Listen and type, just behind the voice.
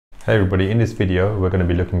Hey everybody, in this video we're going to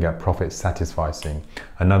be looking at profit satisficing,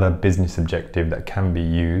 another business objective that can be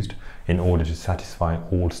used in order to satisfy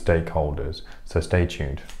all stakeholders. So stay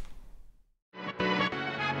tuned.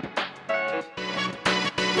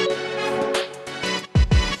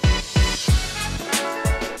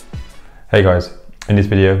 Hey guys, in this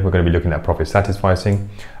video we're going to be looking at profit satisficing,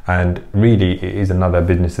 and really it is another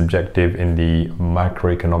business objective in the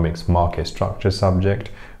microeconomics market structure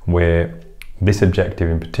subject, where this objective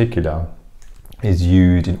in particular is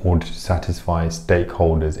used in order to satisfy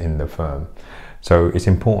stakeholders in the firm. So it's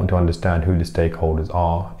important to understand who the stakeholders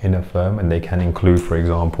are in a firm, and they can include, for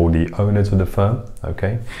example, the owners of the firm.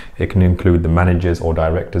 Okay, it can include the managers or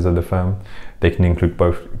directors of the firm. They can include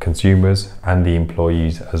both consumers and the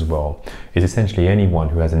employees as well. It's essentially anyone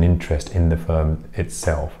who has an interest in the firm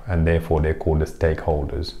itself, and therefore they're called the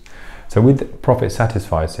stakeholders. So with profit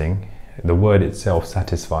satisficing, the word itself,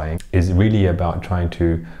 satisfying, is really about trying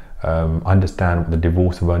to understand the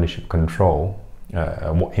divorce of ownership control,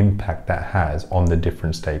 what impact that has on the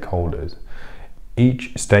different stakeholders.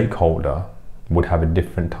 Each stakeholder would have a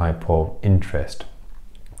different type of interest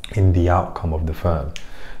in the outcome of the firm.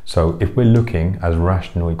 So if we're looking as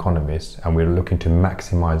rational economists and we're looking to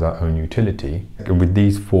maximize our own utility, with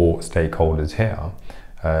these four stakeholders here,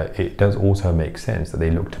 it does also make sense that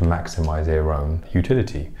they look to maximize their own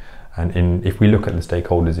utility. And if we look at the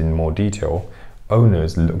stakeholders in more detail,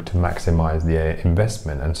 owners look to maximize their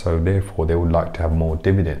investment, and so therefore they would like to have more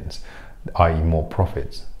dividends, i.e. more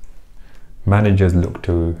profits. Managers look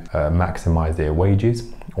to maximize their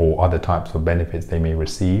wages or other types of benefits they may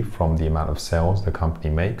receive from the amount of sales the company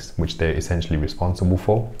makes, which they're essentially responsible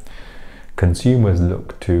for. Consumers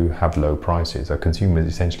look to have low prices, so consumers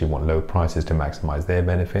essentially want low prices to maximize their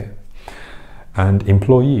benefit. And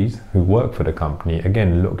employees who work for the company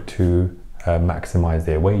again look to maximize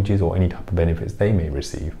their wages or any type of benefits they may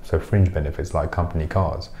receive. So fringe benefits like company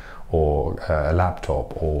cars or a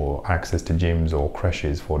laptop or access to gyms or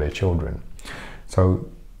creches for their children. So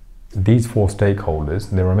these four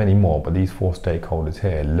stakeholders, there are many more, but these four stakeholders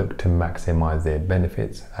here look to maximize their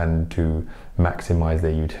benefits and to maximize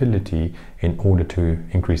their utility in order to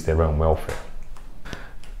increase their own welfare.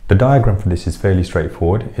 The diagram for this is fairly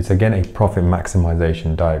straightforward. It's again a profit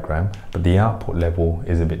maximization diagram, but the output level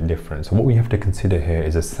is a bit different. So what we have to consider here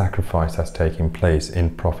is a sacrifice that's taking place in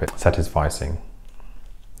profit satisficing.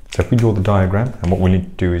 So if we draw the diagram, and what we need to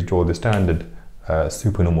do is draw the standard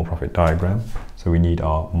supernormal profit diagram. So we need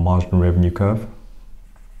our marginal revenue curve.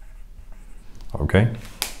 Okay.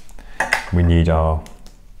 We need our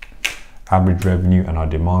average revenue and our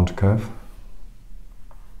demand curve.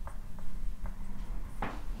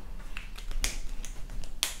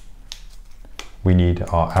 We need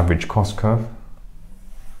our average cost curve.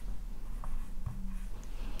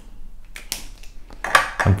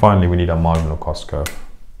 And finally, we need our marginal cost curve.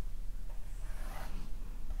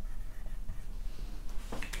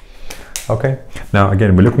 Okay, now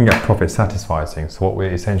again, we're looking at profit satisficing. So what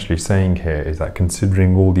we're essentially saying here is that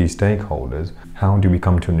considering all these stakeholders, how do we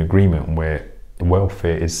come to an agreement where the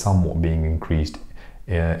welfare is somewhat being increased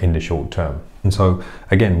in the short term? And so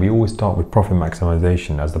again, we always start with profit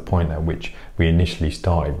maximization as the point at which we initially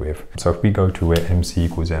started with. So if we go to where MC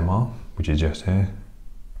equals MR, which is just here,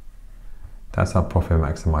 that's our profit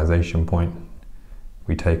maximization point.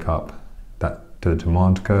 We take up that to the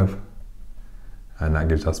demand curve, and that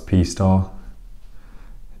gives us P star.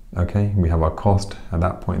 Okay, we have our cost at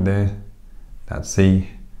that point there, that's C,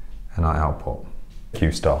 and our output,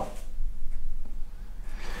 Q star.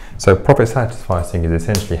 So profit satisficing is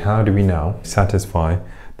essentially how do we now satisfy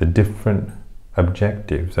the different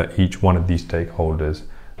objectives that each one of these stakeholders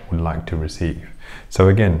would like to receive. So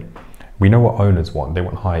again, we know what owners want. They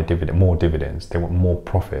want higher dividend, more dividends. They want more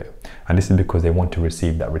profit. And this is because they want to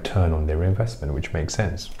receive that return on their investment, which makes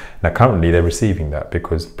sense. Now currently they're receiving that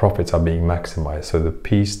because profits are being maximized. So the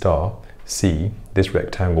P star C, this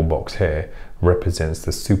rectangle box here, represents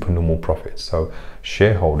the supernormal profits. So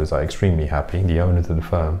shareholders are extremely happy. The owners of the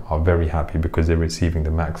firm are very happy because they're receiving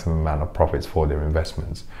the maximum amount of profits for their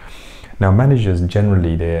investments. Now managers,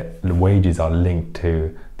 generally their wages are linked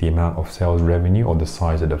to the amount of sales revenue or the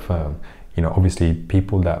size of the firm. You know, obviously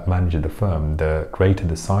people that manage the firm, the greater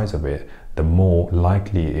the size of it, the more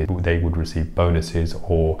likely they would receive bonuses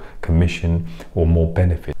or commission or more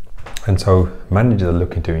benefit. And so managers are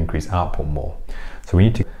looking to increase output more. So we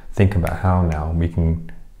need to think about how now we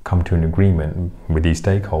can come to an agreement with these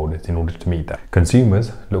stakeholders in order to meet that.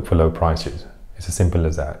 Consumers look for low prices. It's as simple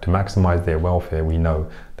as that. To maximize their welfare, we know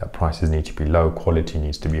that prices need to be low, quality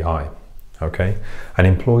needs to be high. Okay? And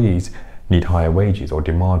employees need higher wages or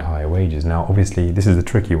demand higher wages. Now, obviously, this is a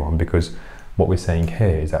tricky one because what we're saying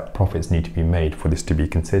here is that profits need to be made for this to be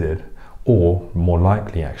considered, or more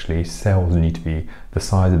likely actually sales need to be, the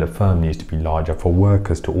size of the firm needs to be larger for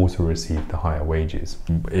workers to also receive the higher wages.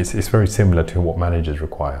 It's very similar to what managers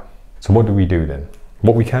require. So what do we do then?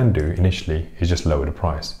 What we can do initially is just lower the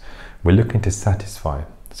price. We're looking to satisfy,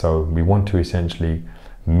 so we want to essentially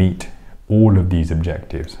meet all of these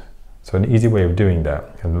objectives. So an easy way of doing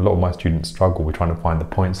that, and a lot of my students struggle with trying to find the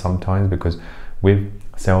point sometimes, because with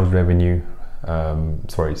sales revenue,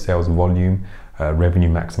 sales volume, revenue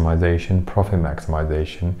maximization, profit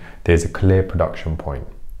maximization, there's a clear production point.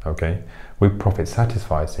 Okay, with profit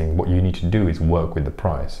satisficing, what you need to do is work with the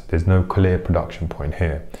price. There's no clear production point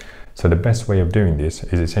here. So the best way of doing this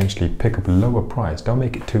is essentially pick up a lower price. Don't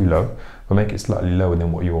make it too low, but make it slightly lower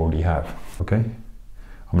than what you already have. Okay,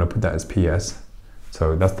 I'm going to put that as PS.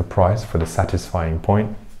 So that's the price for the satisfying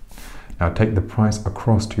point. Now take the price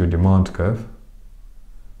across to your demand curve,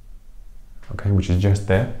 okay, which is just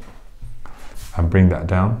there, and bring that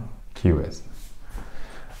down, QS.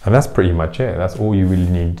 And that's pretty much it. That's all you really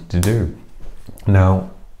need to do.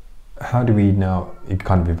 Now, how do we now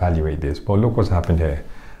kind of evaluate this? Well, look what's happened here.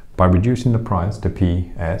 By reducing the price to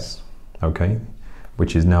PS, okay,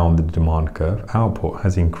 which is now on the demand curve, output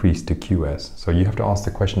has increased to QS. So you have to ask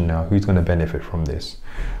the question now, who's going to benefit from this?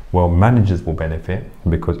 Well, managers will benefit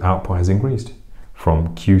because output has increased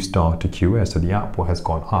from Q star to QS, so the output has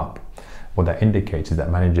gone up. What that indicates is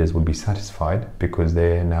that managers will be satisfied because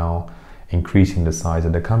they're now increasing the size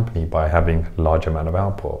of the company by having a large amount of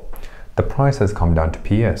output. The price has come down to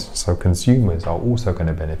PS, so consumers are also going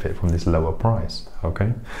to benefit from this lower price,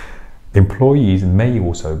 okay? Employees may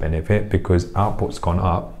also benefit because output's gone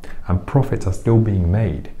up and profits are still being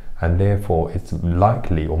made, and therefore it's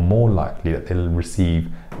likely or more likely that they'll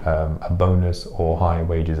receive a bonus or higher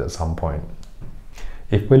wages at some point.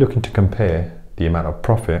 If we're looking to compare the amount of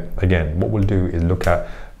profit, again, what we'll do is look at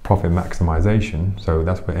profit maximization. So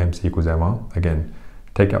that's where MC equals MR. Again,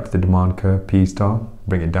 take up the demand curve, P star,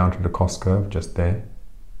 bring it down to the cost curve just there,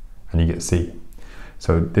 and you get C.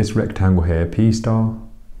 So this rectangle here, P star,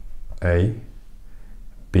 A,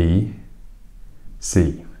 B,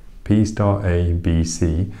 C. P star A, B,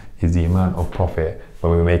 C is the amount of profit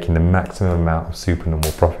when we're making the maximum amount of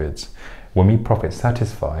supernormal profits. When we profit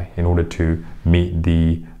satisfy, in order to meet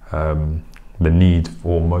the needs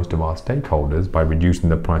for most of our stakeholders by reducing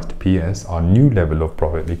the price to PS, our new level of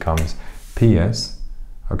profit becomes PS.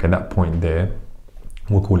 Okay, that point there,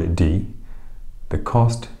 we'll call it D. The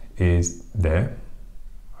cost is there,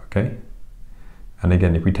 okay? And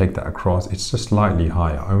again, if we take that across, it's just slightly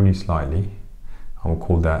higher, only slightly. And we'll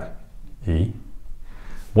call that E.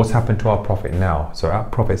 What's happened to our profit now? So our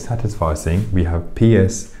profit satisficing, we have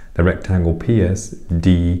PS, the rectangle PS,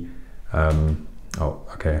 D,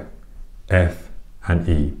 F and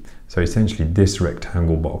E. So essentially this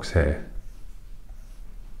rectangle box here.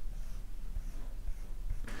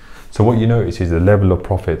 So what you notice is the level of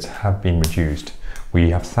profits have been reduced.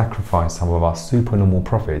 We have sacrificed some of our supernormal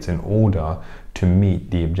profits in order to meet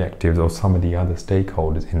the objectives of some of the other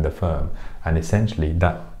stakeholders in the firm. And essentially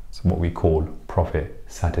that's what we call profit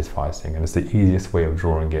satisficing. And it's the easiest way of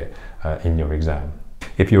drawing it in your exam.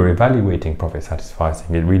 If you're evaluating profit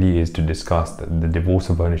satisficing, it really is to discuss that the divorce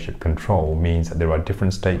of ownership control means that there are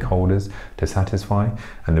different stakeholders to satisfy.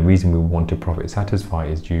 And the reason we want to profit satisfy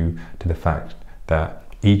is due to the fact that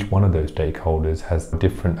each one of those stakeholders has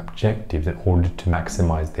different objectives in order to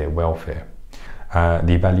maximize their welfare.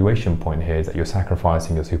 The evaluation point here is that you're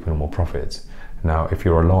sacrificing your supernormal profits. Now, if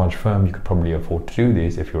you're a large firm, you could probably afford to do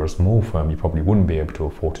this. If you're a small firm, you probably wouldn't be able to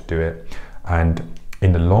afford to do it. And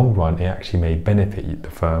in the long run, it actually may benefit the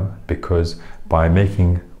firm, because by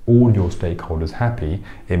making all your stakeholders happy,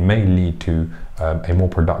 it may lead to a more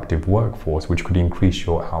productive workforce, which could increase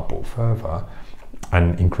your output further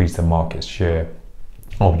and increase the market share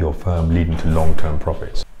of your firm, leading to long-term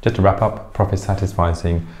profits. Just to wrap up, profit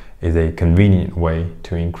satisficing is a convenient way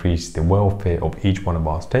to increase the welfare of each one of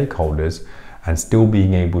our stakeholders and still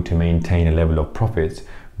being able to maintain a level of profits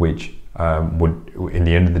which would, in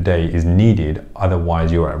the end of the day, is needed.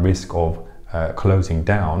 Otherwise you're at risk of closing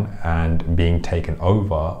down and being taken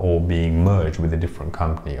over or being merged with a different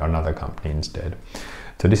company or another company instead.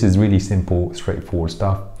 So this is really simple, straightforward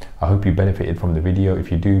stuff. I hope you benefited from the video.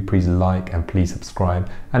 If you do, please like and please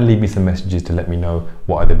subscribe and leave me some messages to let me know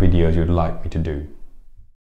what other videos you'd like me to do.